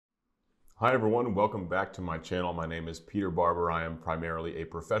Hi everyone, welcome back to my channel. My name is Peter Barber. I am primarily a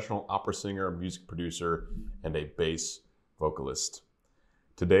professional opera singer, music producer, and a bass vocalist.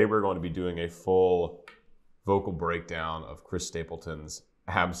 Today we're going to be doing a full vocal breakdown of Chris Stapleton's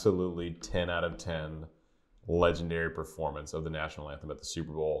absolutely 10 out of 10 legendary performance of the national anthem at the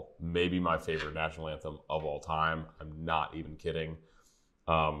Super Bowl. Maybe my favorite national anthem of all time. I'm not even kidding.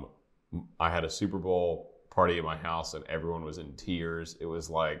 I had a Super Bowl party at my house and everyone was in tears. It was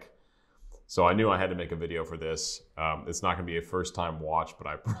like, so I knew I had to make a video for this. It's not gonna be a first time watch, but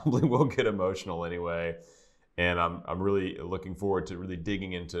I probably will get emotional anyway. And I'm really looking forward to really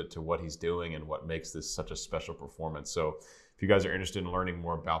digging into what he's doing and what makes this such a special performance. So if you guys are interested in learning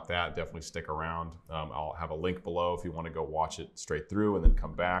more about that, definitely stick around. I'll have a link below if you wanna go watch it straight through and then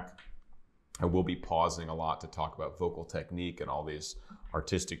come back. I will be pausing a lot to talk about vocal technique and all these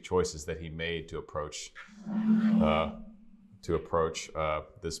artistic choices that he made to approach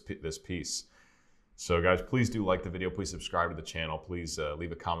this piece. So guys, please do like the video. Please subscribe to the channel. Please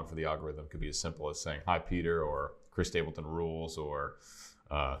leave a comment for the algorithm. It could be as simple as saying, "Hi Peter," or "Chris Stapleton rules," or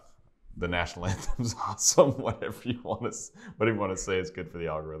 "The national anthem's awesome." Whatever you want to say is good for the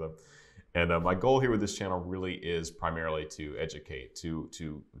algorithm. And my goal here with this channel really is primarily to educate,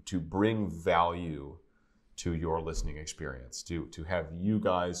 to bring value to your listening experience, to have you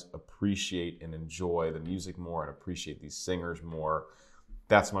guys appreciate and enjoy the music more and appreciate these singers more.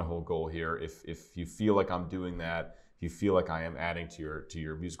 That's my whole goal here. If you feel like I'm doing that, if you feel like I am adding to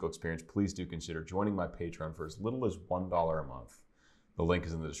your musical experience, please do consider joining my Patreon for as little as $1 a month. The link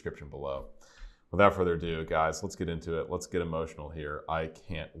is in the description below. Without further ado, guys, let's get into it. Let's get emotional here. I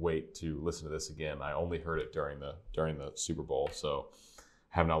can't wait to listen to this again. I only heard it during the Super Bowl, so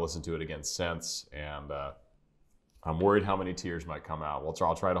have not listened to it again since, and I'm worried how many tears might come out.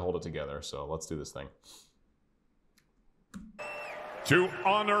 I'll try to hold it together, so let's do this thing. To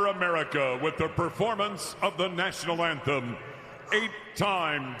honor America with the performance of the national anthem,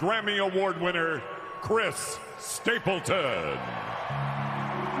 8-time Grammy Award winner, Chris Stapleton.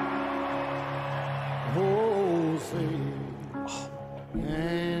 Oh, say,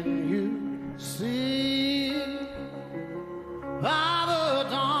 can you see by the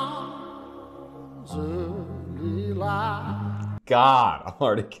dawn's early light? God, I'm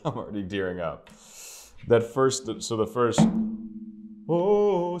already tearing up. The first,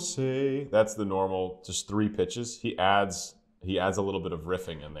 oh, say, that's the normal, just 3 pitches. He adds a little bit of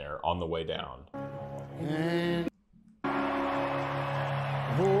riffing in there on the way down. And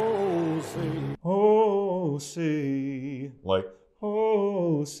oh, say, like,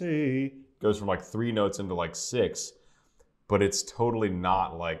 oh, say, goes from like 3 notes into like 6, but it's totally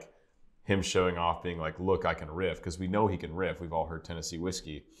not like him showing off being like, look, I can riff, because we know he can riff. We've all heard Tennessee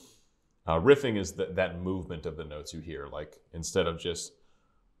Whiskey. Riffing is that movement of the notes you hear, like instead of just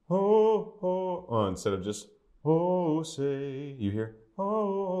instead of just oh say, you hear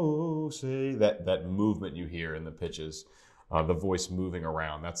oh say, that movement you hear in the pitches, the voice moving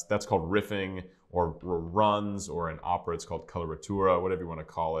around. That's called riffing, or runs, or in opera it's called coloratura, whatever you want to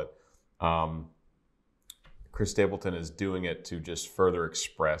call it. Chris Stapleton is doing it to just further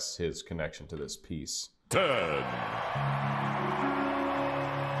express his connection to this piece. 10.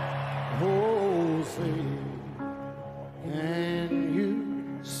 oh, say, can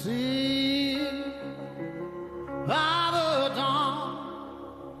you see by the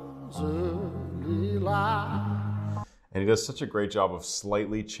dawn's early light? And he does such a great job of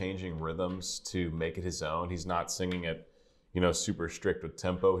slightly changing rhythms to make it his own. He's not singing it, super strict with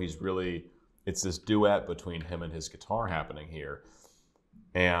tempo. It's this duet between him and his guitar happening here.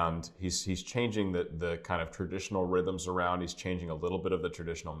 And he's changing the kind of traditional rhythms around. He's changing a little bit of the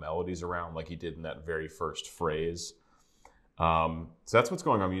traditional melodies around, like he did in that very first phrase. So that's what's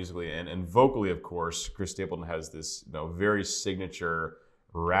going on musically. And vocally, of course, Chris Stapleton has this very signature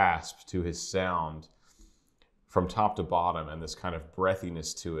rasp to his sound from top to bottom, and this kind of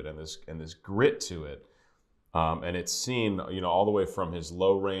breathiness to it, and this grit to it. And it's seen, all the way from his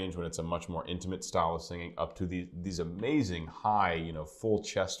low range when it's a much more intimate style of singing, up to these amazing high, full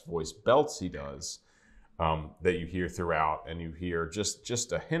chest voice belts he does, that you hear throughout, and you hear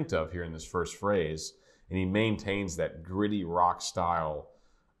just a hint of here in this first phrase. And he maintains that gritty rock style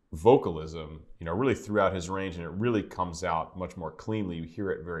vocalism, really throughout his range, and it really comes out much more cleanly. You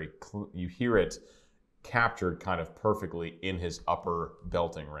hear it captured kind of perfectly in his upper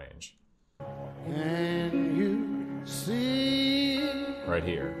belting range. Can you see right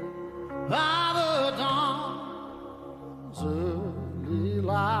here by the dawn's early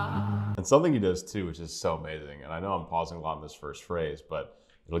light? And something he does too, which is so amazing, and I know I'm pausing a lot in this first phrase, but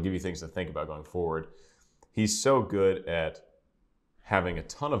it'll give you things to think about going forward. He's so good at having a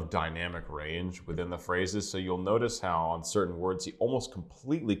ton of dynamic range within the phrases. So you'll notice how on certain words he almost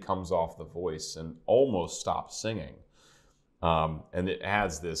completely comes off the voice and almost stops singing. And it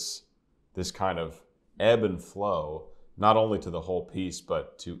adds this kind of ebb and flow, not only to the whole piece,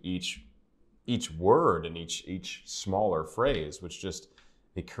 but to each word and each smaller phrase, which just,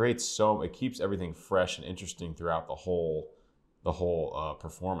 it keeps everything fresh and interesting throughout the whole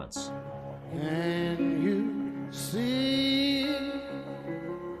performance. Can you see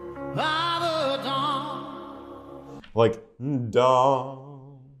by the dawn? Like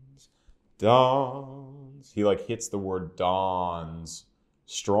dawns. He like hits the word dawns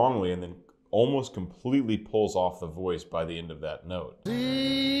strongly and then almost completely pulls off the voice by the end of that note.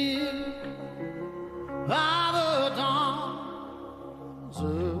 See by the dawn's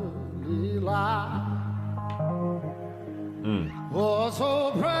early light. Was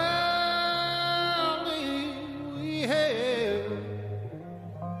so proudly we hailed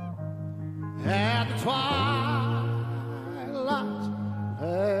at the twilight's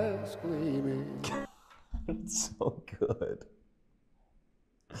last gleaming. It's so good.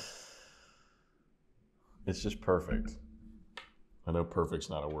 It's just perfect. I know perfect's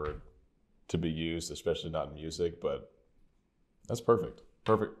not a word to be used, especially not in music, but that's perfect.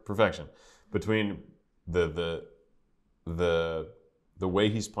 Perfection. Between the way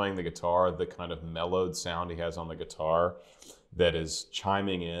he's playing the guitar, the kind of mellowed sound he has on the guitar that is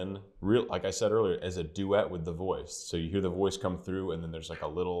chiming in, like I said earlier, as a duet with the voice. So you hear the voice come through and then there's like a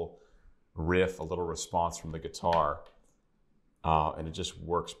little riff, a little response from the guitar. And it just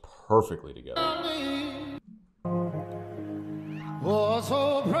works perfectly together. Was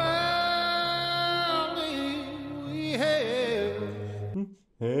so proudly we hailed.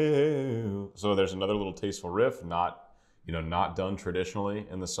 So there's another little tasteful riff, not done traditionally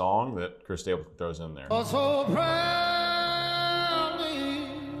in the song, that Chris Stapleton throws in there. Was so proudly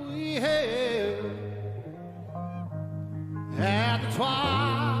we hailed at the twilight's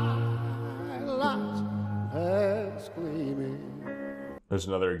last gleaming. There's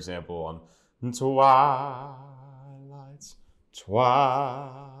another example on Twilight's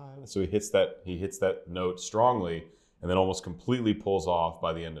Twilight. So he hits that note strongly and then almost completely pulls off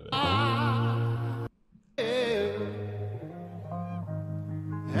by the end of it.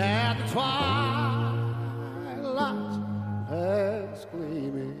 At the twilight's last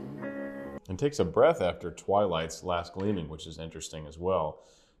gleaming. And takes a breath after Twilight's last gleaming, which is interesting as well.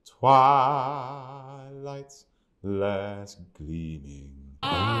 Twilight's last gleaming.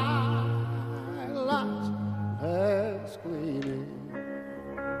 Twilight's last gleaming.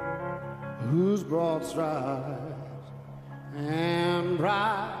 Whose broad stripes and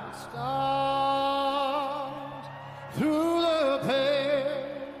bright stars through the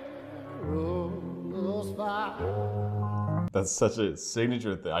perilous fight. That's such a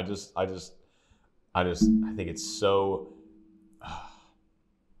signature thing. I think it's so.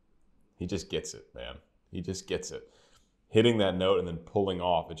 He just gets it, man. He just gets it. Hitting that note and then pulling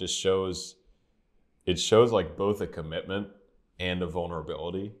off. It just shows. It shows like both a commitment and a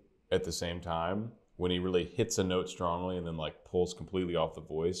vulnerability at the same time. When he really hits a note strongly and then like pulls completely off the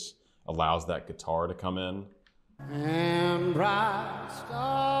voice, allows that guitar to come in. And bright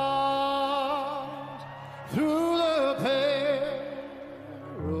stars through the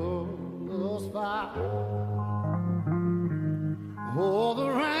perilous fight. Oh, the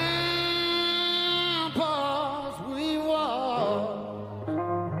ramparts we walked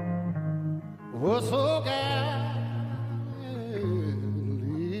were so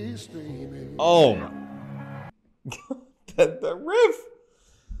gallantly streaming. Oh my! that riff.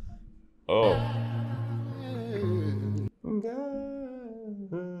 Oh.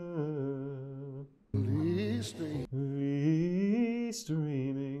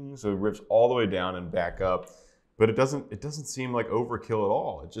 Streaming. So it rips all the way down and back up, but it doesn't seem like overkill at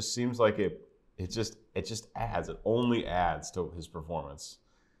all. It just seems like it just adds. It only adds to his performance.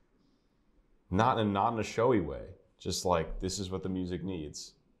 Not in a showy way. Just like, this is what the music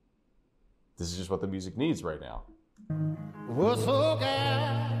needs. This is just what the music needs right now. We're so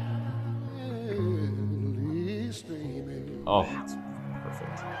gallantly streaming. Oh, it's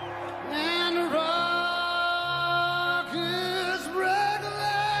perfect. And the rock is regular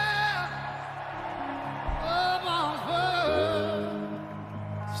upon her,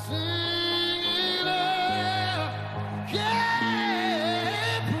 singing out,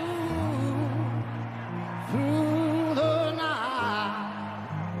 yeah, through the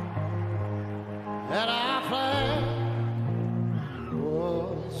night that our flag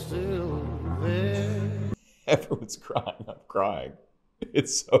was still there. Everyone's crying. I'm crying.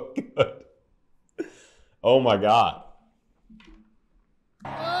 It's so good. Oh my God.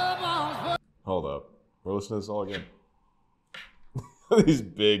 Hold up. We're listening to this all again. These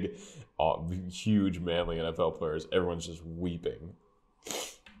big, huge, manly NFL players. Everyone's just weeping.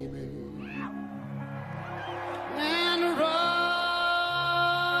 And the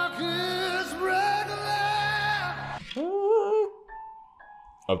rock is regular.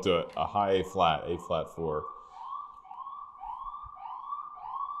 Up to a high A flat 4.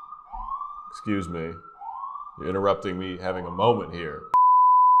 Excuse me. You're interrupting me having a moment here.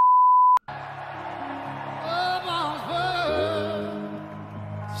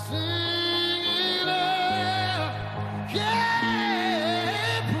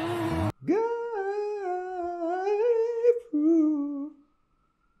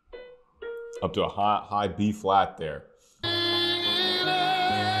 Up to a high B flat there.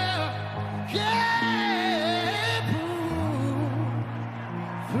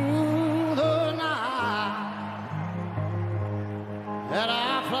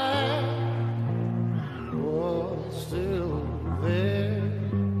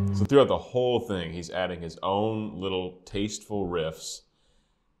 So throughout the whole thing, he's adding his own little tasteful riffs.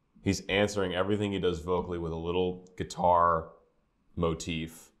 He's answering everything he does vocally with a little guitar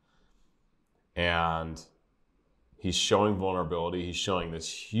motif. And he's showing vulnerability. He's showing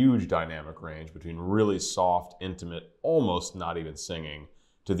this huge dynamic range between really soft, intimate, almost not even singing,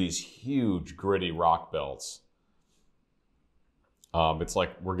 to these huge, gritty rock belts. It's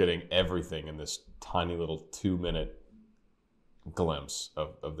like we're getting everything in this tiny little 2-minute glimpse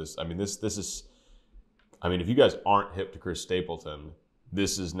of this. I mean, this is, I mean, if you guys aren't hip to Chris Stapleton,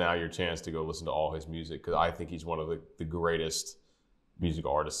 this is now your chance to go listen to all his music, because I think he's one of the greatest music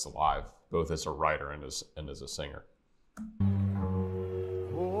artists alive, both as a writer and as a singer.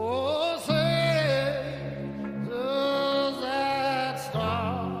 Oh, say, does that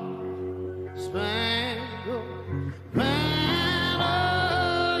star-spangled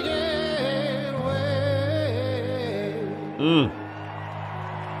banner yet wave?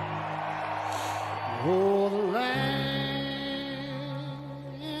 Oh, the land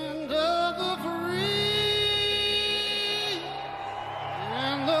of the free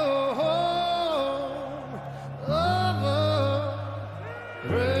and the home of the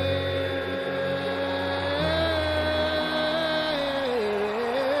brave.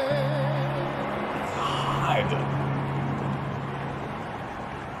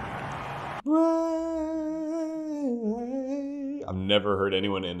 I've never heard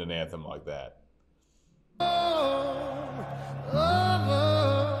anyone end an anthem like that.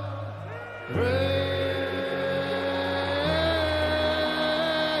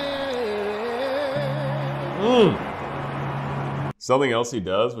 Something else he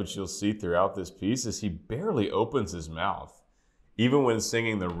does, which you'll see throughout this piece, is he barely opens his mouth. Even when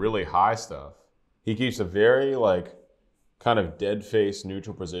singing the really high stuff, he keeps a very kind of dead face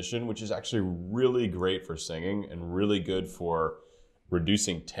neutral position, which is actually really great for singing and really good for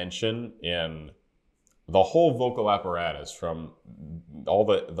reducing tension in the whole vocal apparatus, from all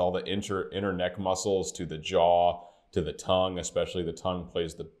the inner neck muscles to the jaw to the tongue. Especially the tongue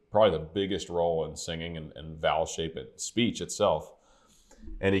plays probably the biggest role in singing and vowel shape and speech itself.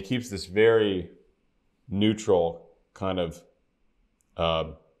 And he keeps this very neutral kind of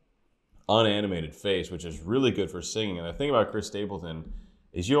unanimated face, which is really good for singing. And the thing about Chris Stapleton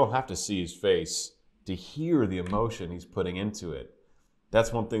is you don't have to see his face to hear the emotion he's putting into it.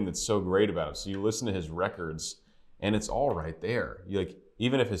 That's one thing that's so great about him. So you listen to his records and it's all right there.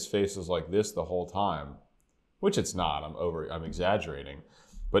 Even if his face is like this the whole time, which it's not, I'm exaggerating,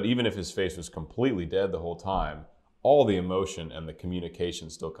 but even if his face was completely dead the whole time, all the emotion and the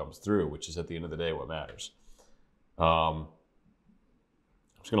communication still comes through, which is at the end of the day what matters. I'm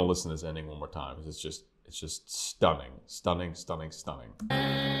just gonna listen to this ending one more time, because it's just stunning, stunning, stunning, stunning.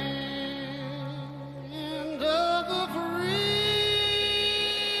 And of the free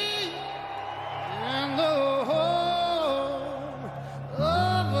and the home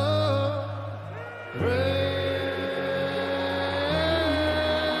of the brave.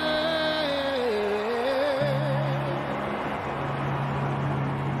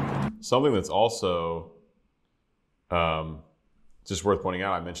 Something that's also just worth pointing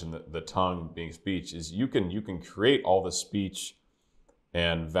out, I mentioned the tongue being speech, is you can create all the speech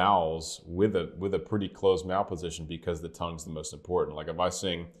and vowels with a pretty closed mouth position, because the tongue's the most important. Like if I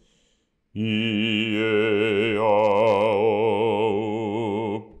sing E-A-O,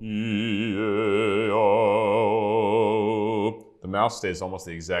 E-A-O, the mouth stays almost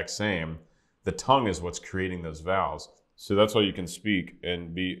the exact same. The tongue is what's creating those vowels. So that's why you can speak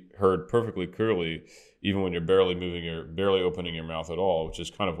and be heard perfectly clearly, even when you're barely opening your mouth at all, which is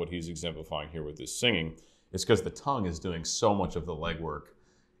kind of what he's exemplifying here with this singing. It's because the tongue is doing so much of the legwork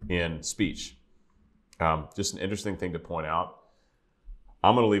in speech. Just an interesting thing to point out.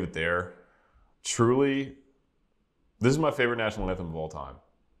 I'm going to leave it there. Truly, this is my favorite national anthem of all time.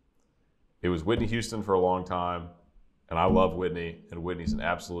 It was Whitney Houston for a long time, and I love Whitney, and Whitney's an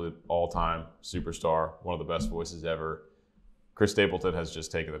absolute all-time superstar, one of the best voices ever. Chris Stapleton has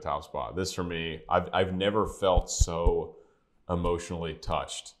just taken the top spot. This, for me, I've never felt so emotionally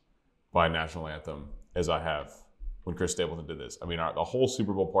touched by a national anthem as I have when Chris Stapleton did this. I mean, the whole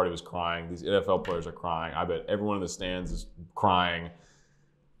Super Bowl party was crying. These NFL players are crying. I bet everyone in the stands is crying.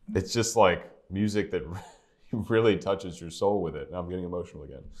 It's just like music that really touches your soul with it. Now I'm getting emotional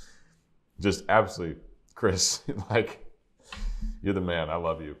again. Just absolutely, Chris, like, you're the man. I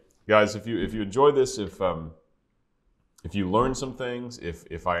love you. Guys, if you enjoyed this, if you learned some things,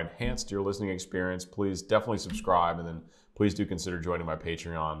 if I enhanced your listening experience, please definitely subscribe, and then please do consider joining my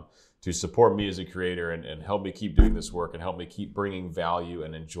Patreon to support me as a creator and help me keep doing this work and help me keep bringing value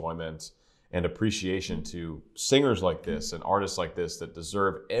and enjoyment and appreciation to singers like this and artists like this that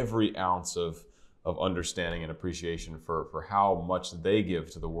deserve every ounce of understanding and appreciation for how much they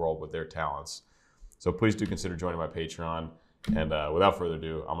give to the world with their talents. So please do consider joining my Patreon. And without further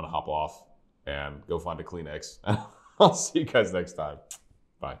ado, I'm going to hop off and go find a Kleenex. I'll see you guys next time.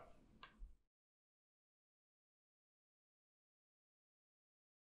 Bye.